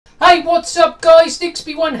Hey, what's up guys,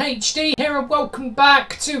 Nixby1HD here and welcome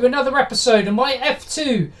back to another episode of my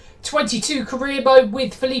F2 22 career mode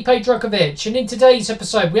with Felipe Drugovich. And in today's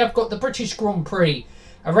episode we have got the British Grand Prix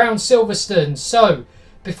around Silverstone. So,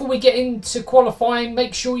 before we get into qualifying,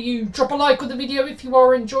 make sure you drop a like on the video if you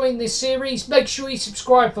are enjoying this series. Make sure you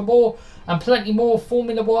subscribe for more and plenty more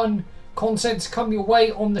Formula 1 content to come your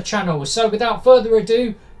way on the channel. So without further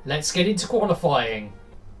ado, let's get into qualifying.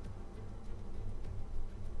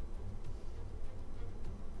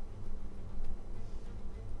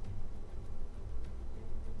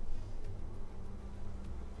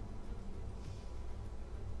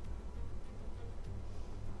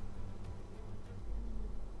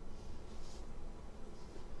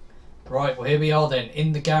 Right, well here we are then,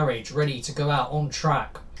 in the garage, ready to go out on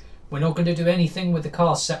track. We're not going to do anything with the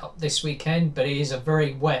car set up this weekend, but it is a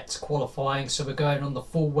very wet qualifying, so we're going on the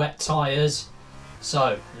full wet tyres.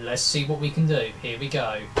 So, let's see what we can do. Here we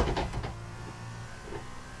go.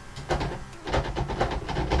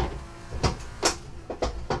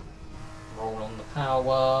 Roll on the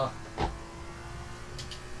power.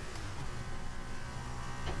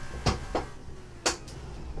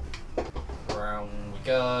 Round we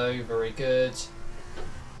go, very good.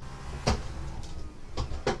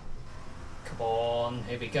 Come on,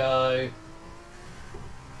 here we go.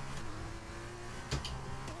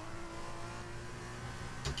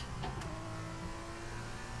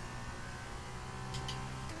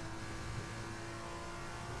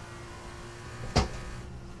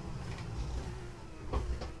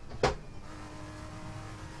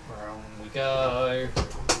 Round we go.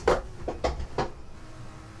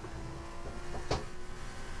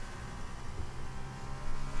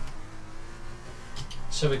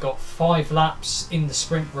 So we've got 5 laps in the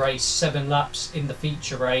sprint race, 7 laps in the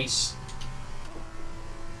feature race.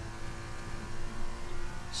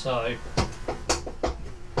 So,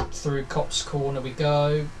 through Copse Corner we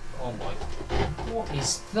go. Oh my, what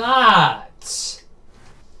is that?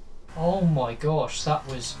 Oh my gosh, that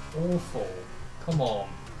was awful. Come on.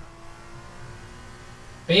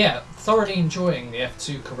 But yeah, thoroughly enjoying the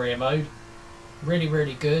F2 career mode. Really,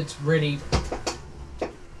 really good. Really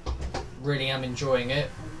am enjoying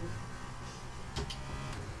it.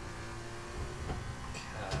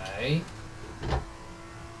 Okay.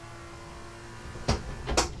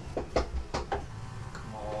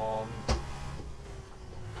 Come on.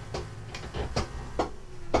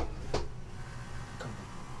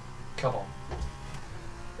 Come on.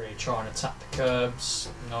 Really trying to tap the curbs.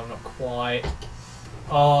 No, not quite.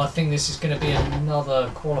 Oh, I think this is going to be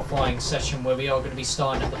another qualifying session where we are going to be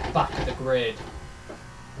starting at the back of the grid.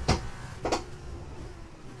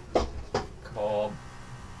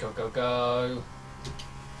 Go.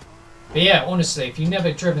 But yeah, honestly, if you've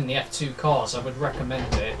never driven the F2 cars, I would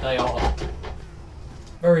recommend it. They are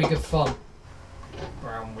very good fun.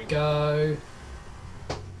 Round we go.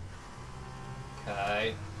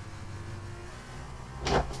 Okay.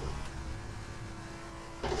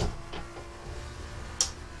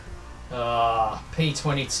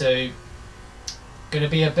 P22. Going to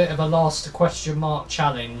be a bit of a last question mark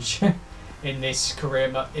challenge in this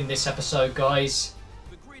episode, guys.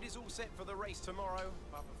 For the race tomorrow,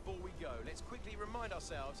 but before we go, let's quickly remind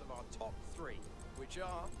ourselves of our top 3, which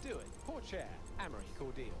are Doohan, Pourchaire, Amory,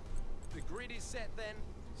 Cordial. The grid is set then,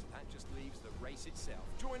 so that just leaves the race itself.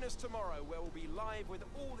 Join us tomorrow where we'll be live with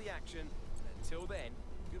all the action, and until then,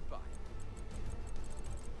 goodbye.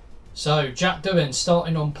 So, Jack Doohan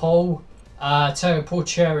starting on pole, Teo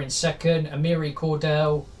Pourchaire in second, Amiri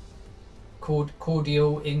Cordial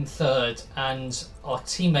in third, and our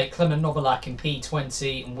teammate Clement Novalak in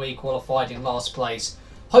P20, and we qualified in last place.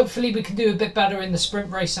 Hopefully we can do a bit better in the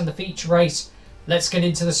sprint race and the feature race. Let's get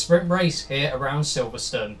into the sprint race here around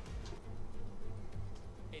Silverstone.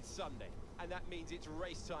 It's Sunday, and that means it's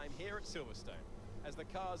race time here at Silverstone. As the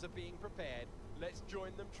cars are being prepared, let's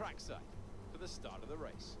join them trackside for the start of the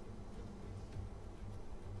race.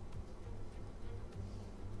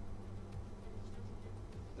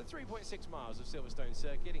 The 3.6 miles of Silverstone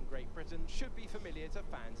Circuit in Great Britain should be familiar to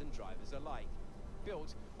fans and drivers alike.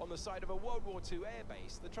 Built on the site of a World War II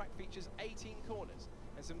airbase, the track features 18 corners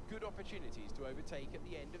and some good opportunities to overtake at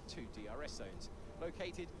the end of 2 DRS zones,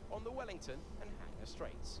 located on the Wellington and Hangar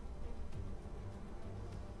Straights.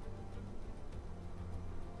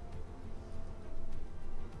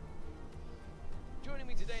 Joining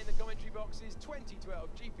me today in the commentary box is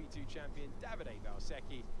 2012 GP2 champion Davide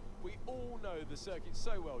Valsecchi. We all know the circuit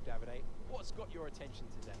so well, Davide. What's got your attention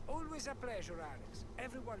today? Always a pleasure, Alex.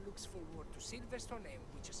 Everyone looks forward to Silverstone,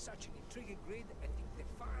 which is such an intriguing grid. I think the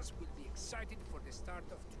fans will be excited for the start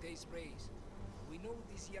of today's race. We know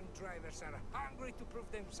these young drivers are hungry to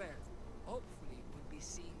prove themselves. Hopefully, we'll be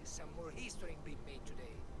seeing some more history being made today.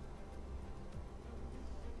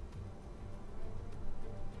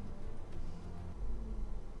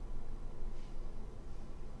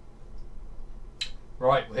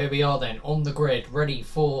 Right, well, here we are then on the grid, ready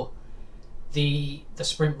for the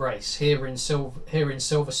sprint race here in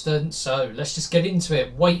Silverstone. So let's just get into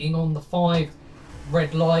it. Waiting on the 5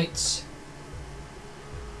 red lights.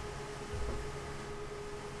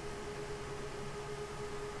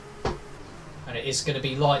 And it is going to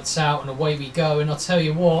be lights out and away we go. And I'll tell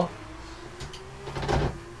you what,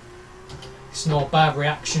 it's not a bad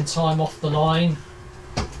reaction time off the line.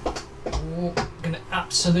 We're going to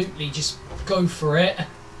absolutely just go for it.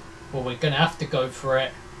 Well, we're going to have to go for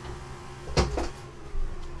it.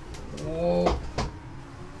 Whoa.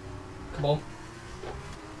 Come on.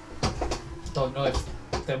 Don't know if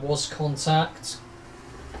there was contact.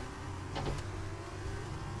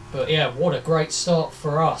 But yeah, what a great start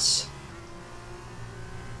for us.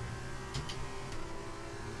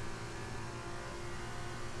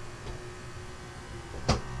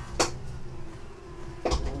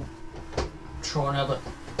 Try and have a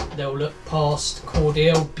little look past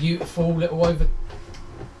Cordial. Beautiful little over.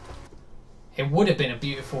 It would have been a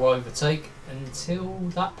beautiful overtake until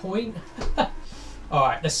that point.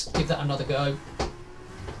 Alright, let's give that another go.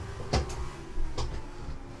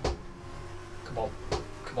 Come on.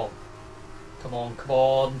 Come on. Come on, come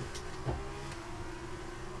on.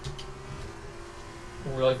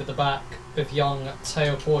 All over the back of young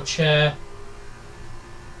Teo Porcher.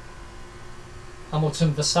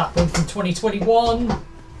 Hamilton Verstappen from 2021. Have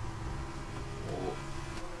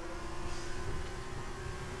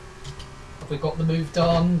we got the move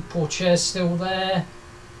done? Porcher's still there.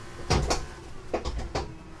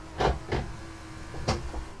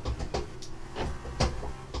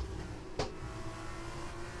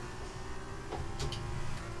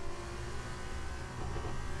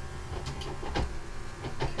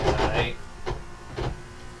 Okay.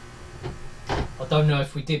 I don't know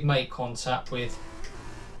if we did make contact with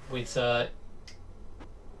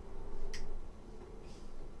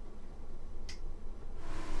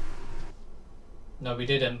no, we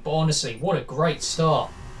didn't. But honestly, what a great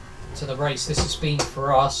start to the race this has been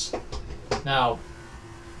for us. Now,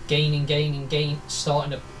 gaining,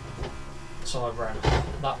 starting to... Sorry, ran.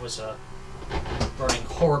 That was running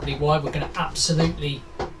horribly wide. We're going to absolutely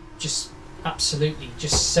just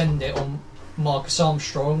send it on Marcus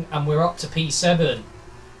Armstrong, and we're up to P7.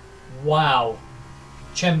 Wow.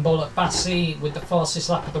 Chembol at Bassi with the fastest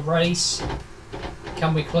lap of the race.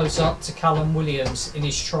 Can we close up to Callum Williams in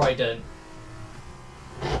his Trident?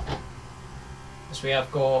 As we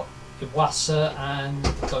have got Iwasa, and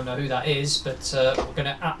I don't know who that is, but we're going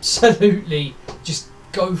to absolutely just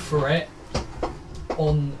go for it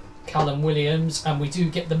on Callum Williams, and we do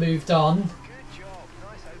get the move done. Good job.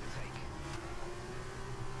 Nice overtake.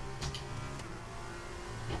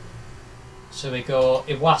 So we got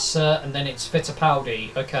Iwasa, and then it's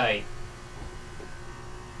Fittipaldi. Okay.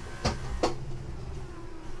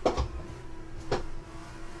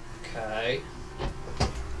 Okay.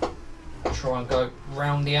 Try and go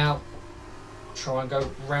round the outside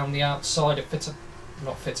of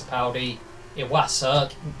Fittipaldi.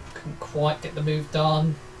 Iwasa couldn't quite get the move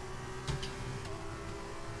done.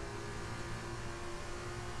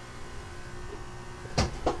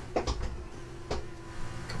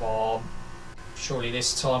 Come on. Surely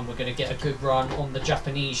this time we're going to get a good run on the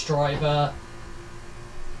Japanese driver.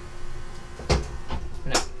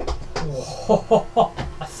 No.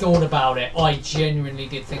 I thought about it. I genuinely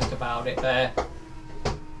did think about it there.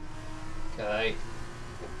 Okay.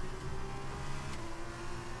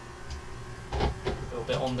 A little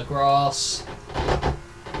bit on the grass.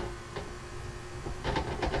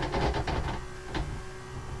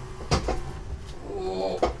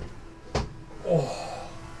 Oh. Oh.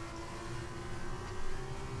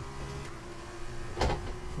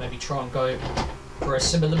 Maybe try and go for a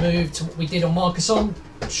similar move to what we did on Marcus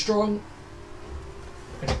Armstrong.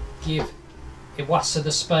 We're going to give Iwasa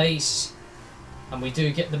the space, and we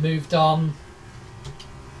do get the move done.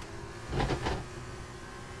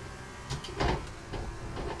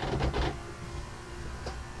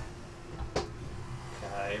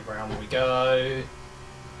 Okay, round we go.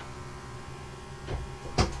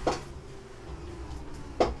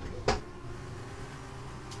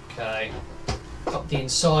 Okay, up the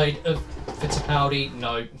inside of Fittipaldi.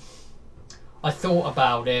 No, I thought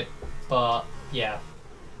about it, but yeah,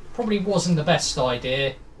 probably wasn't the best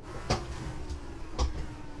idea.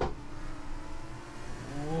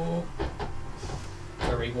 Whoa.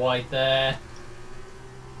 Very wide there.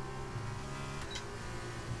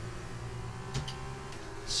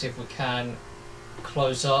 See if we can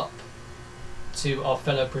close up to our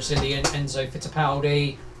fellow Brazilian, Enzo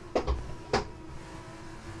Fittipaldi.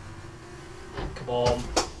 Come on.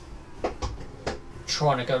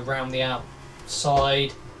 Trying to go round the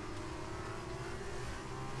outside.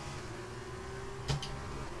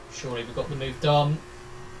 Surely we've got the move done.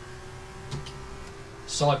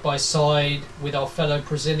 Side by side with our fellow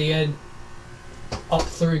Brazilian. Up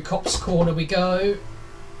through Cop's corner we go.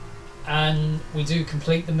 And we do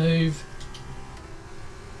complete the move.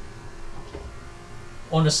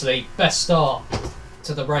 Honestly, best start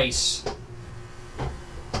to the race.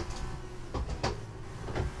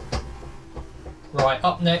 Right,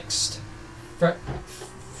 up next, Fred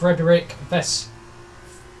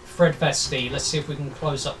Vesti. Let's see if we can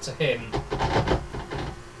close up to him.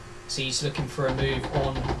 So he's looking for a move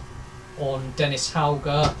on Dennis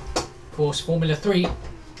Hauger. Of course, Formula 3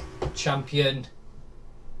 champion.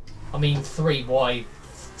 I mean, three wide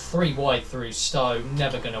through Stowe.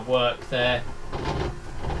 Never going to work there.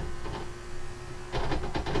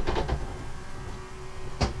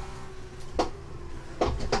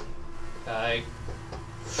 Okay.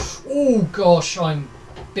 Oh gosh,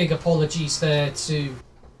 big apologies there to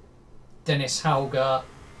Dennis Hauger.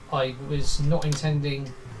 I was not intending.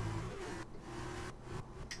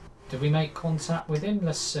 Did we make contact with him?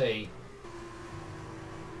 Let's see.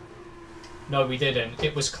 No, we didn't.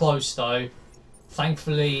 It was close though.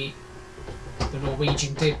 Thankfully, the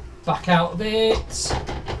Norwegian did back out of it.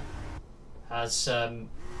 As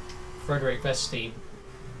Frederick Vesti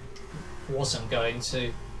wasn't going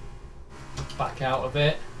to back out of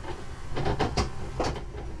it.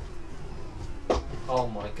 Oh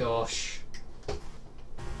my gosh.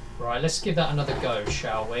 Right, let's give that another go,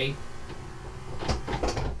 shall we?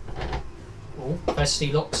 Oh,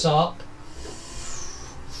 Vesti locks up.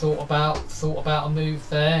 Thought about a move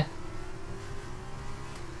there.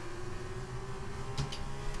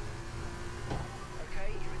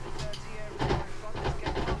 Okay, you're in the 30 area. Let's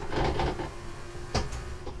get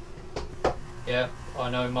past. Yeah, I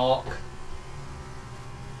know, Mark.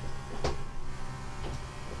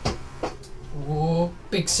 Ooh,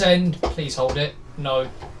 big send. Please hold it. No,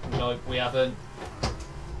 we haven't.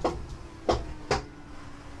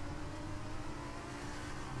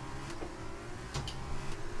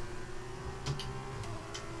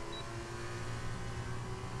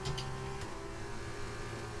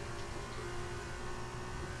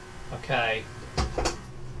 Okay.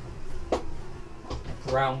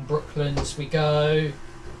 Round Brooklands we go.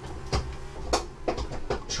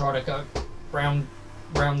 Try to go round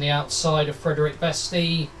the outside of Frederick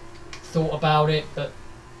Vesti. Thought about it, but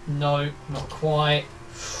no, not quite.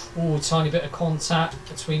 Ooh, tiny bit of contact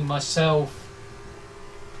between myself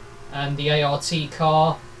and the ART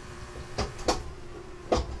car.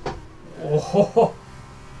 Oh.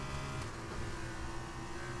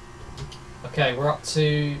 Okay, we're up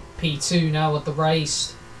to P2 now of the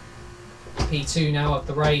race. P2 now of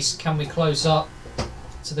the race. Can we close up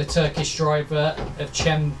to the Turkish driver of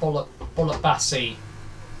Cem Bolotbasi?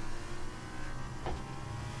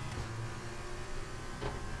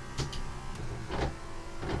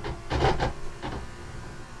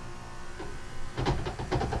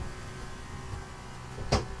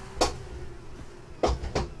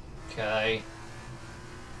 Okay.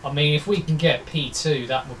 I mean, if we can get P2,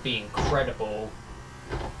 that would be incredible.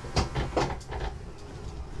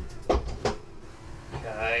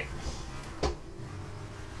 Okay.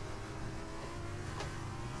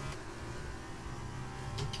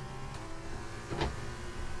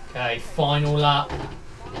 Okay, final lap.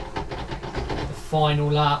 The final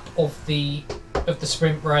lap of the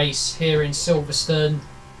sprint race here in Silverstone.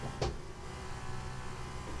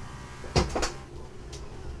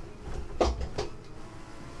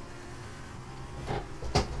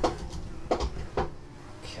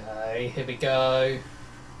 Here we go.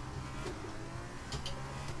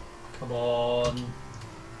 Come on.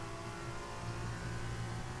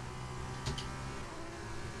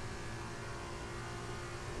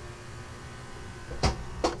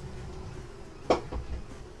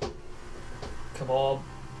 Come on.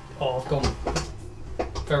 Oh, I've gone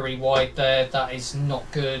very wide there. That is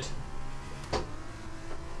not good.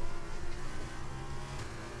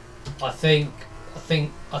 I think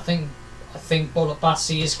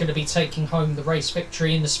Bolotbasi is going to be taking home the race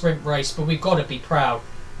victory in the sprint race, but we've got to be proud.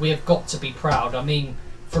 We have got to be proud. I mean,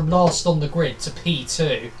 from last on the grid to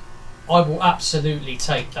P2, I will absolutely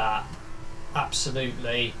take that.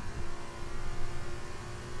 Absolutely.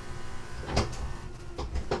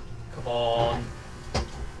 Come on.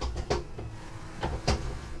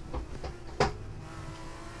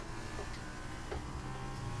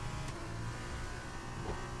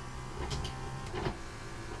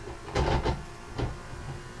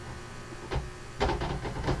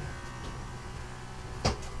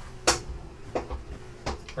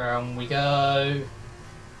 Round we go.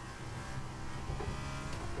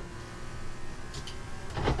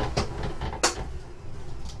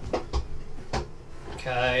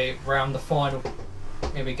 Okay, round the final.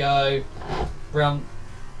 Here we go. Round.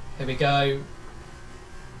 Here we go.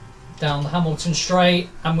 Down the Hamilton straight,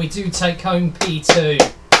 and we do take home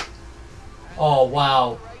P2. Oh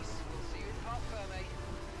wow.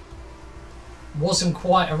 Wasn't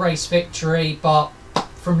quite a race victory, but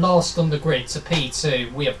from last on the grid to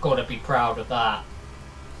P2, we have got to be proud of that.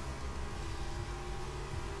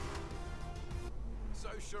 So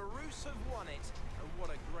Charus have won it, and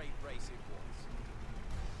what a great race it was.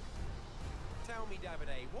 Tell me,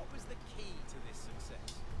 Davide, what was the key to this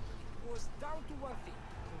success? It was down to one thing.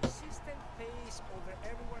 Consistent pace over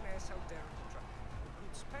everyone else out there on the track. We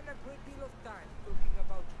could spend a great deal of time talking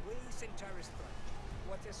about race and tire strategy,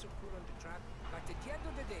 what has occurred on the track, but at the end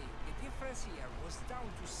of the day, the difference here was down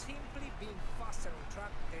to simply being faster on track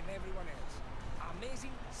than everyone else.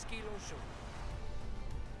 Amazing skill on show.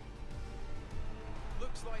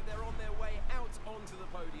 Looks like they're on their way out onto the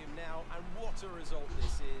podium now, and what a result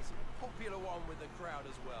this is. Popular one with the crowd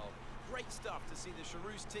as well. Great stuff to see the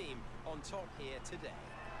Charus team on top here today.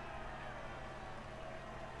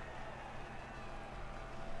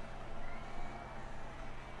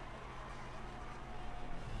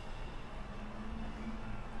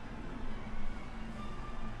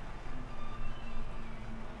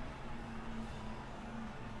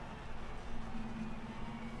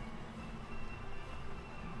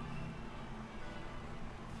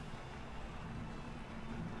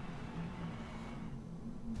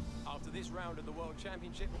 After this round of the World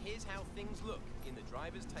Championship, here's how things look in the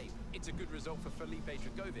driver's table. It's a good result for Felipe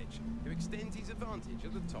Drugovich, who extends his advantage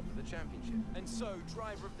at the top of the championship. And so,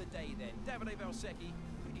 driver of the day then, Davide Valsecchi,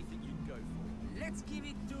 who do you think you'd go for? Let's give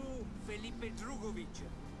it to Felipe Drugovich.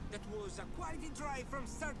 That was a quality drive from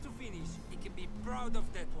start to finish. He can be proud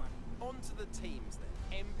of that one. On to the teams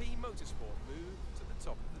then. MP Motorsport moved to the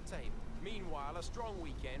top of the table. Meanwhile, a strong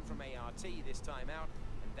weekend from ART this time out,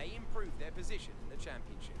 and they improved their position in the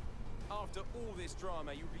championship. After all this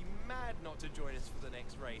drama, you'd be mad not to join us for the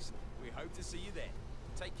next race. We hope to see you then.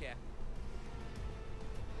 Take care.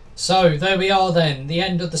 So there we are then, the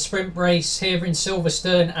end of the sprint race here in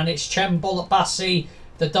Silverstone, and it's Cem Bolotbasi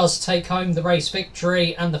that does take home the race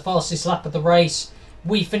victory and the fastest lap of the race.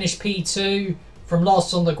 We finished P2, from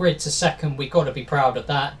last on the grid to second. We've got to be proud of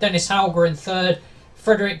that. Dennis Hauger in third,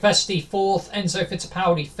 Frederick Vesti fourth, Enzo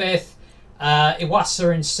Fittipaldi fifth,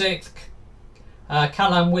 Iwasa in sixth,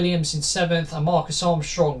 Callum Williams in seventh, and Marcus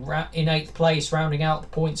Armstrong in eighth place, rounding out the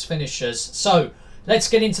points finishers. So let's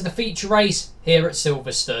get into the feature race here at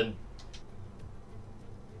Silverstone.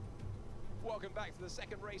 Welcome back to the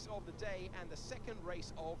second race of the day and the second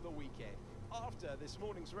race of the weekend. After this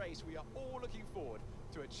morning's race, we are all looking forward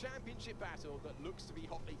to a championship battle that looks to be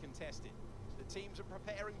hotly contested. The teams are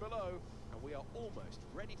preparing below, and we are almost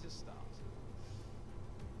ready to start.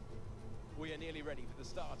 We are nearly ready for the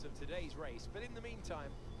start of today's race, but in the meantime,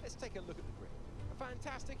 let's take a look at the grid. A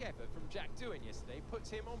fantastic effort from Jack Doohan yesterday puts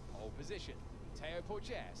him on pole position. Teo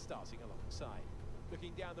Porcher starting alongside.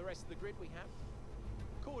 Looking down the rest of the grid, we have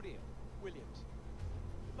Cordial, Williams,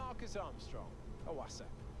 Marcus Armstrong, Iwasa,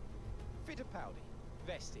 Fittipaldi,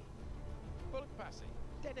 Vesti, Bolotbasi,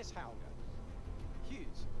 Dennis Hauger,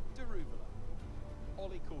 Hughes, Deruvula,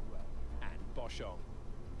 Ollie Caldwell, and Boschong,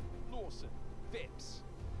 Lawson, Vips,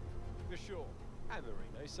 Gashore, and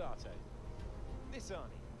Marino Sato,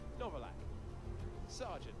 Nissani, Novalak,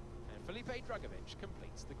 Sargent, and Felipe Drugovich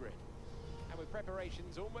completes the grid. And with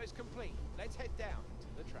preparations almost complete, let's head down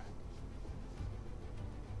to the track.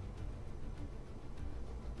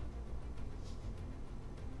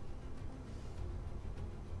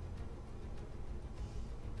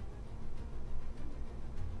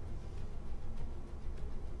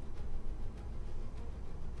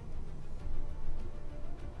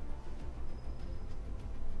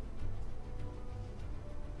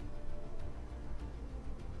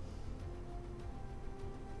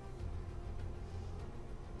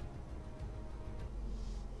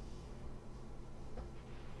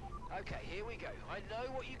 Okay, here we go. I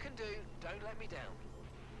know what you can do. Don't let me down.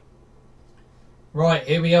 Right,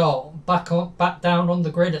 here we are, back down on the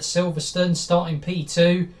grid at Silverstone, starting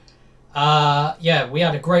P2. Yeah, we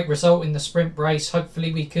had a great result in the sprint race.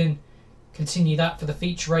 Hopefully we can continue that for the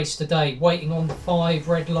feature race today. Waiting on the 5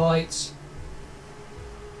 red lights.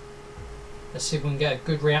 Let's see if we can get a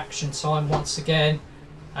good reaction time once again.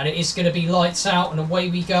 And it is going to be lights out and away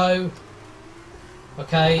we go.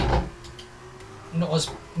 Okay. Not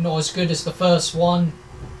as good as the first one.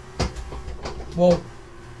 Well,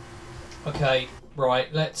 okay,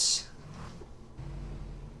 right, let's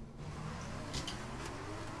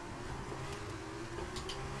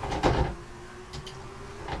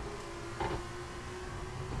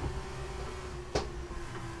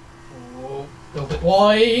bit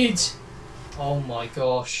wide. Oh my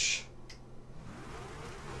gosh.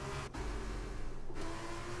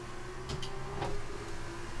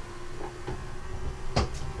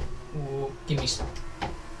 Ooh, give me some.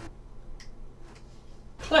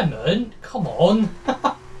 Clement, come on.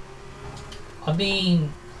 I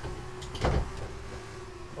mean...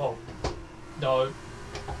 Oh, no.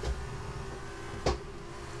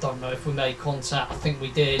 Don't know if we made contact. I think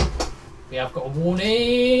we did. We have got a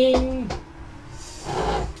warning.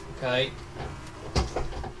 Okay.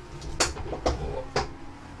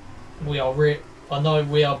 We are I know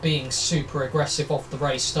we are being super aggressive off the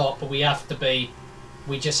race start, but we have to be.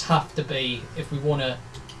 We just have to be if we want to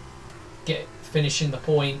get finishing the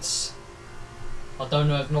points. I don't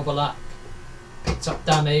know if Nobalak picked up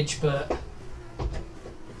damage, but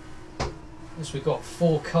as we've got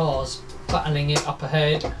 4 cars battling it up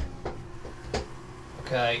ahead.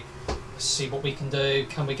 Okay, let's see what we can do.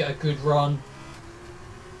 Can we get a good run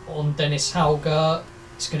on Dennis Hauger?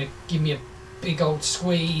 It's going to give me a big old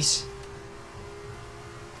squeeze.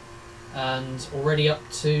 And already up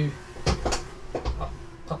to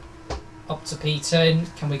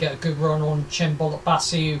P10. Can we get a good run on Chen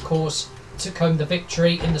Bolotbasi, who of course took home the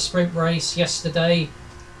victory in the sprint race yesterday?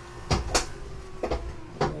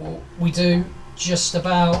 We do, just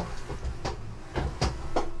about.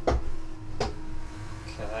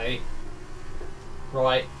 Okay.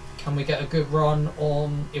 Right, can we get a good run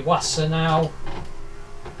on Iwasa now?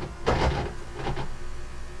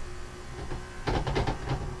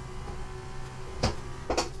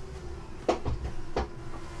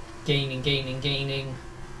 Gaining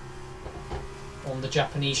on the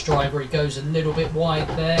Japanese driver. He goes a little bit wide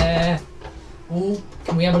there. Ooh,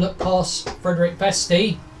 can we have a look past Frederick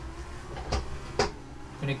Vesti?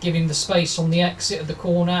 Going to give him the space on the exit of the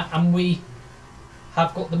corner, and we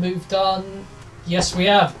have got the move done. Yes, we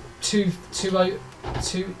have. Two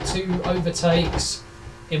overtakes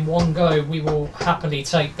in one go. We will happily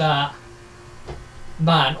take that.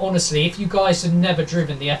 Man, honestly, if you guys have never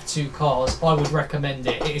driven the F2 cars, I would recommend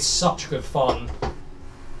it. It is such good fun.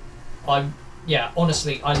 Yeah,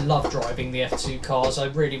 honestly, I love driving the F2 cars. I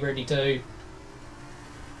really, really do.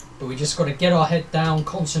 But we just got to get our head down,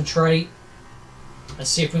 concentrate, and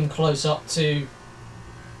see if we can close up to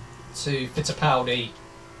Fittipaldi.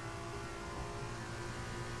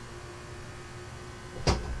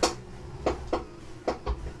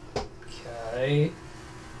 Okay.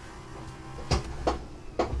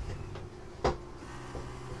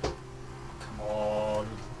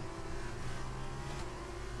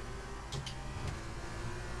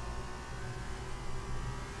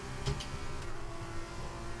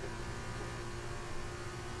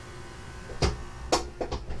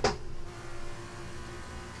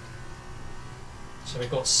 So we've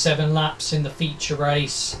got 7 laps in the feature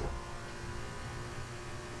race.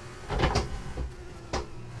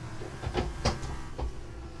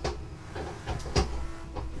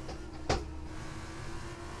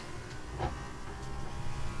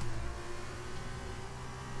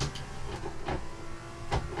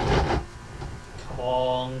 Come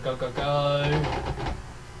on, go, go, go.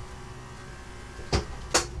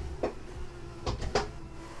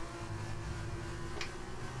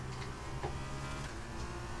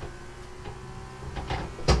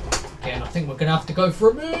 I think we're going to have to go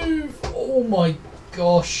for a move. Oh my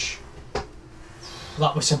gosh.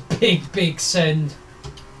 That was a big send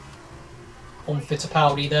on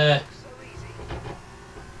Fittipaldi there.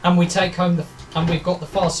 And we take home and we've got the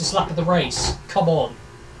fastest lap of the race. Come on.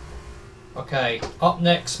 Okay, up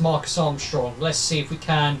next, Marcus Armstrong. Let's see if we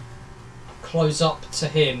can close up to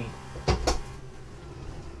him.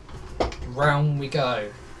 Round we go.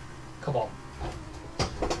 Come on.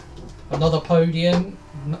 Another podium.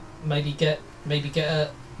 Maybe get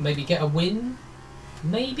a win.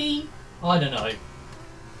 Maybe, I don't know.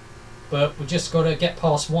 But we just got to get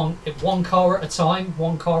past one car at a time.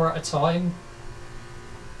 One car at a time.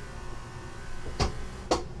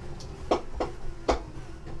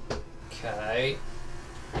 Okay.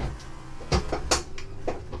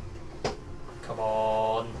 Come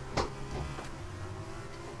on.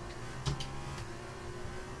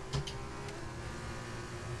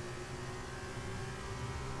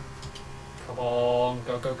 Come on,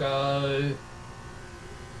 go, go, go.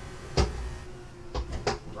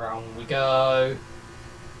 Round we go.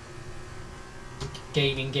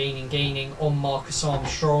 Gaining on Marcus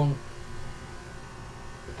Armstrong.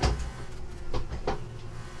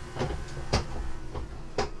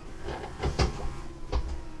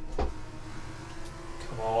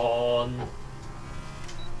 Come on.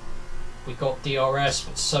 We got DRS,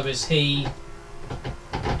 but so is he.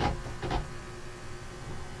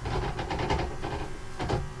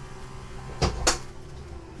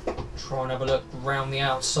 Around the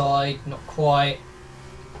outside, not quite.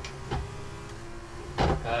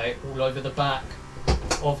 Okay, all over the back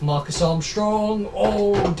of Marcus Armstrong.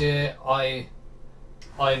 Oh dear, I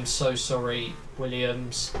am so sorry,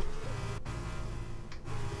 Williams.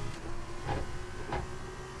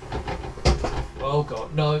 Oh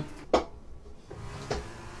god, no.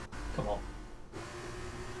 Come on.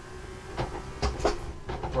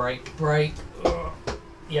 Brake, brake. Ugh.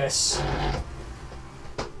 Yes.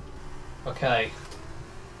 Okay.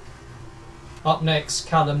 Up next,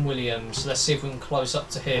 Callum Williams. Let's see if we can close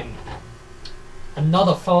up to him.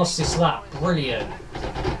 Another fastest lap. Brilliant.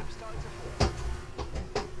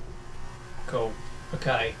 Cool.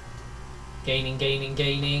 Okay. Gaining, gaining,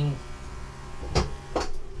 gaining.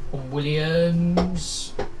 On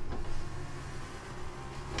Williams.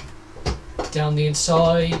 Down the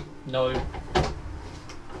inside. No.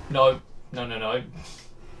 No. No, no, no.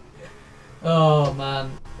 Oh,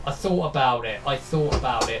 man. I thought about it.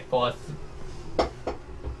 But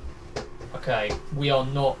okay, we are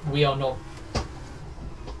not going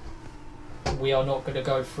to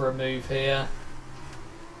go for a move here.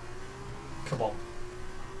 Come on.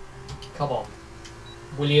 Come on.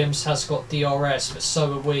 Williams has got DRS, but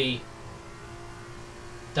so are we.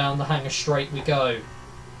 Down the hanger straight we go.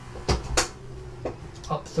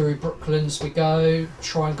 Up through Brooklands we go.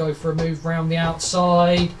 Try and go for a move round the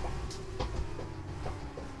outside.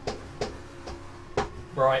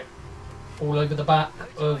 Right. All over the back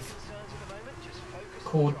of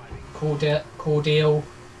Cordial.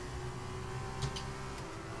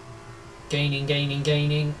 Gaining, gaining,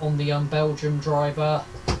 gaining on the Belgium driver.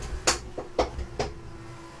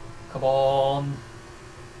 Come on.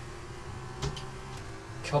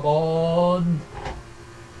 Come on.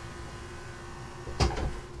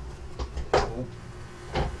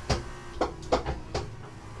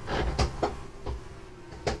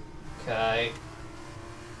 Okay.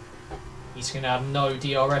 He's going to have no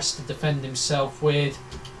DRS to defend himself with.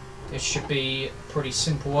 This should be a pretty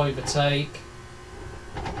simple overtake.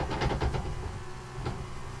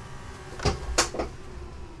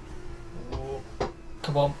 Oh,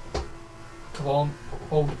 come on. Come on.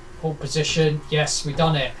 Hold position. Yes, we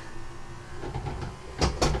done it.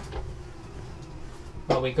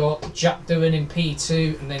 Well, we got Jack Doohan in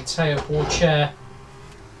P2 and then Teo Pourchaire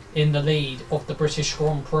in the lead of the British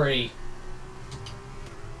Grand Prix.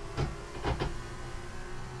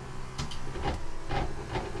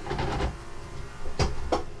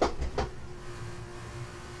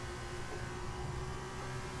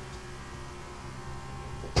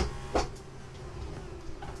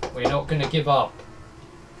 We're not going to give up.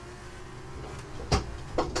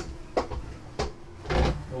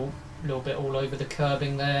 Oh, a little bit all over the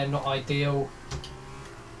curbing there, not ideal.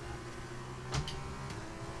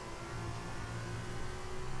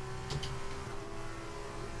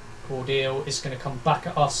 Cordial is going to come back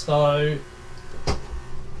at us though.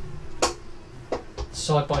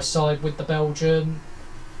 Side by side with the Belgian.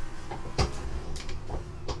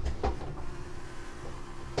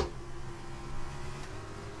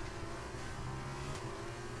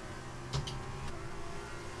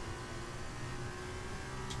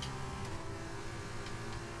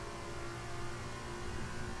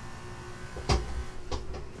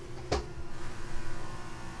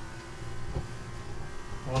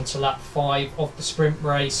 On to lap 5 of the sprint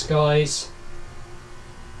race, guys.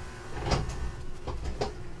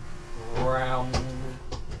 Round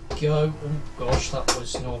go. Oh gosh, that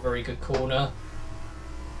was not a very good corner.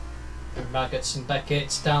 Maggots and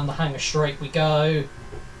Beckett's down the hanger straight we go.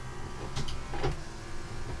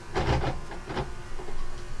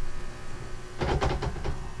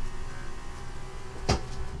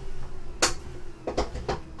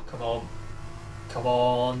 Come on. Come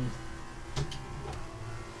on.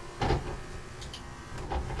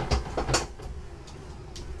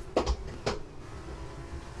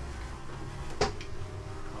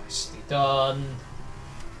 Done.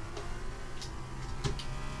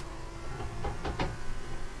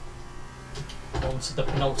 On to the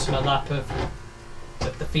penultimate lap of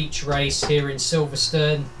the feature race here in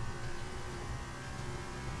Silverstone.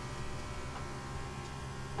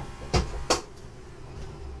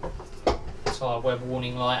 Tyre wear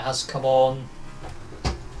warning light has come on.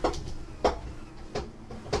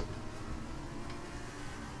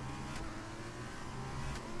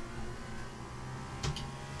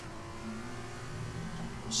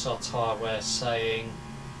 Our tyre wear saying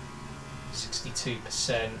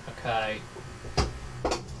 62%. Okay.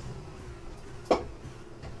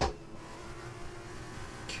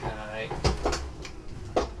 Okay.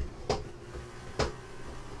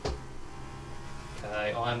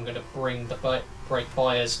 Okay. I'm going to bring the brake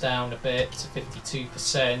bias down a bit to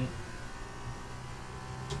 52%.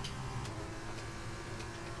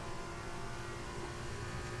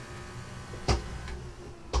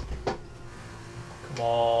 Come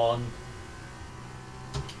on.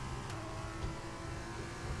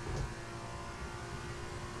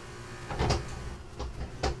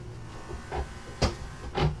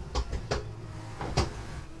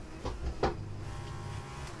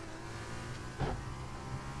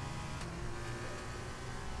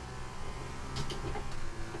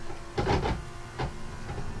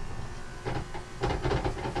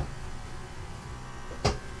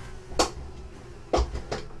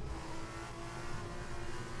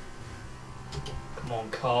 Come on,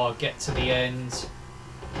 car, get to the end.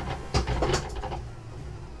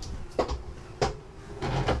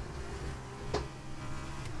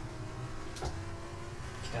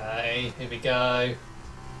 Okay, here we go.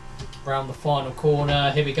 Round the final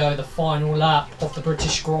corner. Here we go, the final lap of the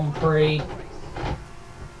British Grand Prix.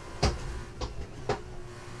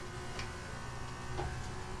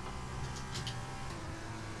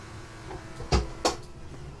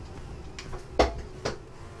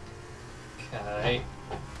 Okay.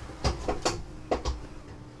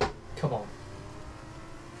 Come on.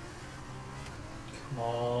 Come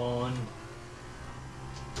on.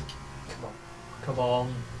 Come on. Come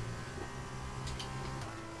on.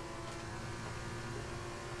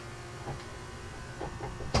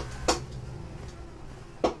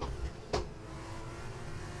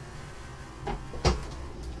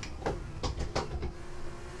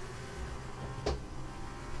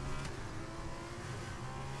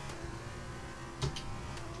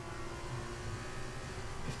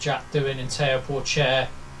 Jack Doohan and Teo Porcher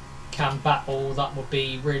can battle, that would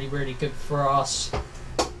be really, really good for us.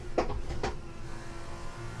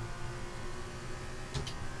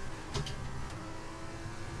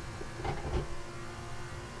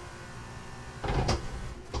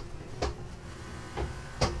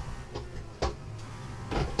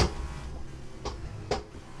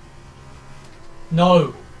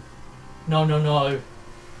 No! No, no, no.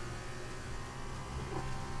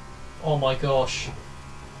 Oh my gosh.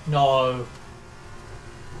 No.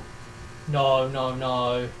 No, no,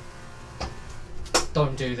 no.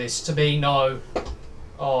 Don't do this to me, no.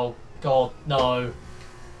 Oh, God, no.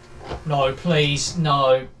 No, please,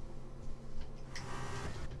 no.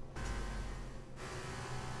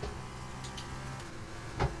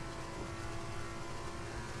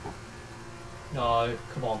 No,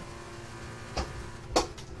 come on.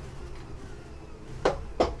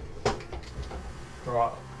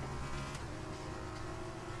 Right.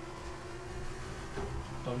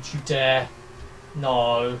 Don't you dare.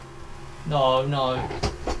 No. No, no.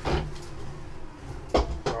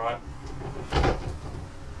 Right.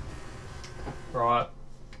 Right.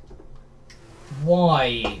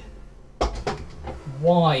 Why?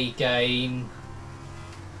 Why, game?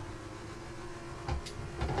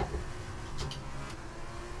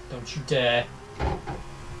 Don't you dare.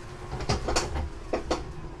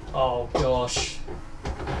 Oh, gosh.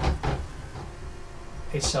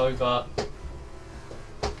 It's over.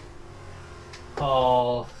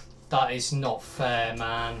 Oh, that is not fair,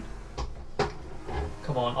 man.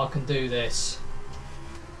 Come on, I can do this.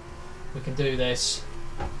 We can do this.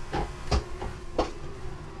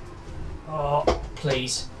 Oh,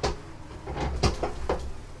 please.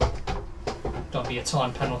 Don't be a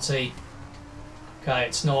time penalty. Okay,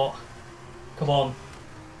 it's not. Come on.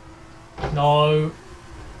 No.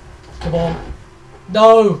 Come on.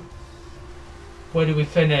 No! Where do we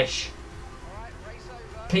finish?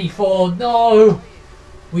 P4, no!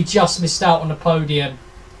 We just missed out on the podium.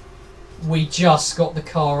 We just got the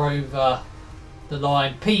car over the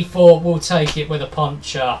line. P4 will take it with a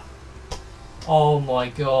puncher. Oh my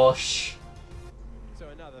gosh. So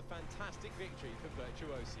another fantastic victory for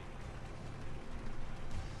Virtuosi.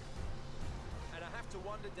 And I have to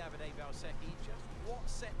wonder, Davide Valsecchi, just what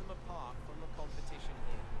set them apart from the competition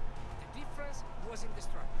here. The difference was in the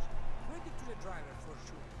strategy. Credit to the driver for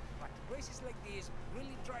sure, but races like this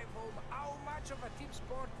really drive home how much of a team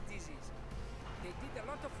sport this is. They did a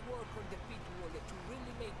lot of work on the pit wall to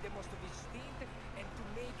really make the most of his stint and to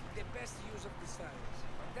make the best use of the tires.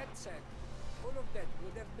 But that said, all of that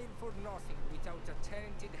would have been for nothing without a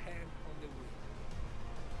talented hand on the wheel.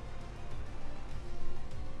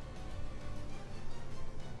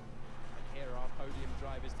 And here are our podium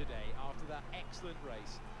drivers today after that excellent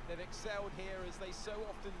race. They've excelled here as they so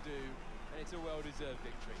often do, and it's a well-deserved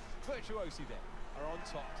victory. Virtuosi then are on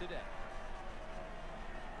top today.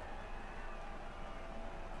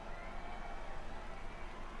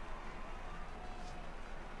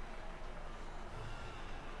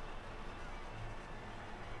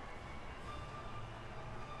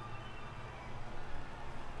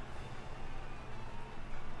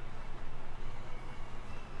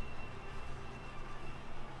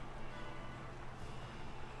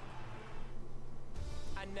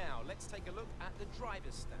 And now, let's take a look at the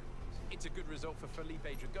driver's standings. It's a good result for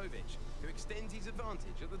Felipe Drugovich, who extends his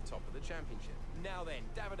advantage at the top of the championship. Now then,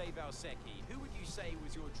 Davide Valsecchi, who would you say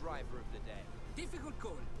was your driver of the day? Difficult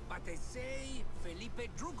call, but I say Felipe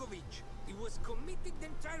Drugovich. He was committed the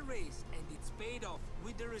entire race, and it's paid off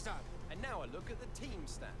with the result. And now a look at the team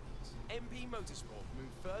standings. MP Motorsport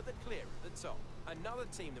moved further clear at the top. Another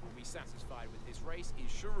team that will be satisfied with this race is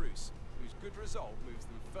Charus, whose good result moves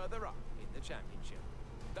them further up in the championship.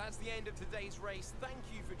 That's the end of today's race. Thank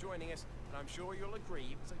you for joining us, and I'm sure you'll agree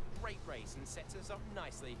it was a great race and sets us up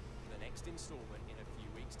nicely for the next installment in a few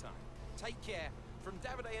weeks' time. Take care. From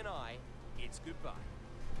Davide and I, it's goodbye.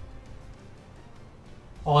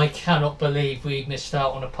 I cannot believe we missed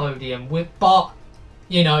out on a podium. But,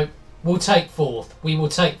 you know, we'll take fourth. We will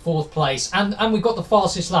take fourth place. And we got the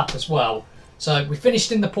fastest lap as well. So we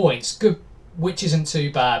finished in the points. Good, which isn't too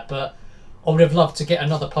bad, but I would have loved to get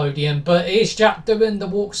another podium. But it is Jack Doohan that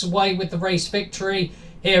walks away with the race victory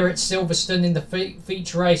here at Silverstone in the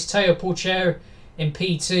feature race. Teo Porcher in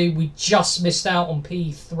P2. We just missed out on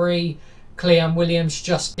P3. Clean Williams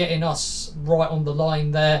just getting us right on the line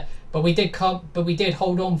there. But we did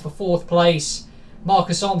hold on for fourth place.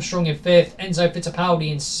 Marcus Armstrong in fifth. Enzo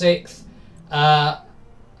Fittipaldi in sixth.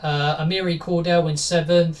 Amiri Cordell in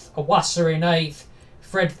seventh. Awasa in eighth.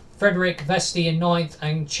 Frederick Vesti in ninth,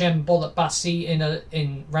 and Cem Bolot-Bassi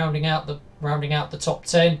in rounding out the top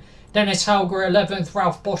 10. Dennis Hauger 11th,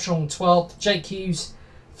 Ralph Boschon 12th, Jake Hughes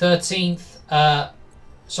 13th.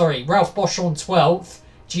 Ralph Boschon 12th,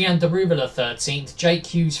 Gian Daruvula 13th, Jake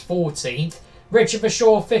Hughes 14th, Richard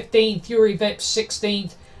Bashaw 15th, Yuri Vips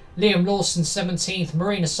 16th, Liam Lawson 17th,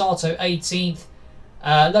 Marina Sato 18th,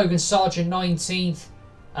 Logan Sargent 19th,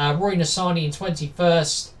 Roy Nassani in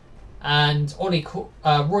 21st. And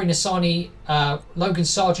Roy Nassani, Logan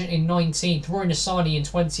Sargent in 19th, Roy Nassani in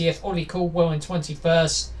 20th, Ollie Caldwell in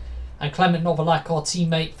 21st, and Clement Novalak, our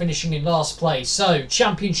teammate, finishing in last place. So,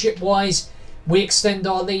 championship-wise, we extend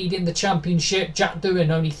our lead in the championship. Jack Doohan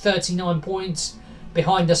only 39 points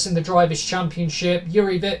behind us in the Drivers' Championship.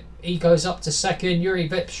 Yuri Vip, he goes up to second. Yuri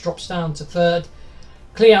Vips drops down to third.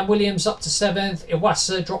 Clean Williams up to 7th.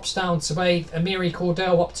 Iwasa drops down to 8th. Amiri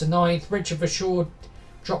Cordell up to 9th. Richard Verschoor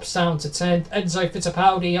drops down to 10th. Enzo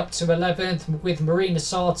Fittipaldi up to 11th with Marina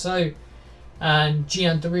Sato and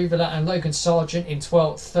Gian Daruvula and Logan Sargent in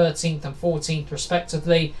 12th, 13th and 14th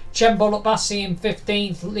respectively. Cem Bolot-Bassi in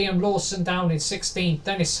 15th. Liam Lawson down in 16th.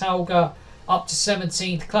 Dennis Hauger up to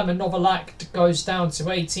 17th. Clement Novalak goes down to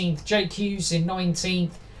 18th. Jake Hughes in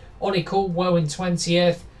 19th. Ollie Caldwell in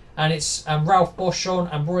 20th. And it's Ralph Boschon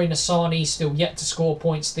and Roy Nassani still yet to score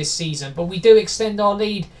points this season. But we do extend our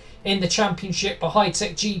lead in the championship, but High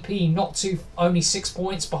Tech GP only 6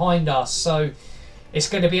 points behind us, so it's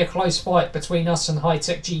going to be a close fight between us and High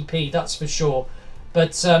Tech GP, that's for sure.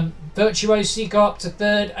 But Virtuosi go up to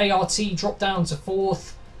 3rd, ART drop down to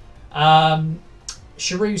 4th,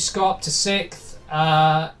 Charus go up to 6th,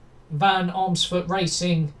 Van Armsfoot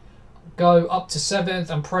Racing go up to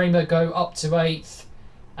 7th, and Prema go up to 8th,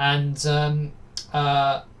 and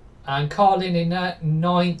Carlin in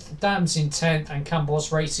 9th, Dams in 10th, and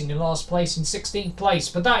Campos Racing in last place in 16th place.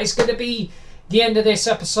 But that is going to be the end of this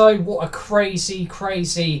episode. What a crazy,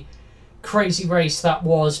 crazy, crazy race that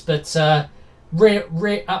was. But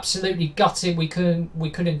absolutely gutted we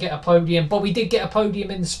couldn't get a podium. But we did get a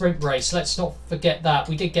podium in the sprint race. Let's not forget that.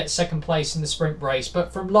 We did get 2nd place in the sprint race.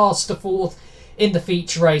 But from last to 4th in the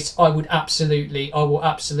feature race, I will absolutely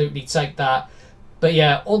take that. But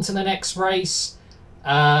yeah, on to the next race.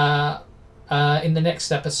 In the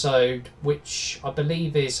next episode, which I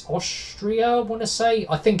believe is Austria, I want to say.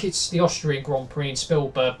 I think it's the Austrian Grand Prix in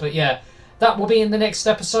Spielberg. But yeah, that will be in the next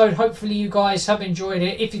episode. Hopefully you guys have enjoyed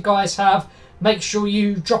it. If you guys have, make sure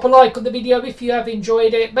you drop a like on the video if you have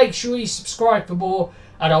enjoyed it. Make sure you subscribe for more.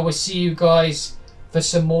 And I will see you guys for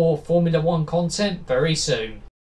some more Formula 1 content very soon.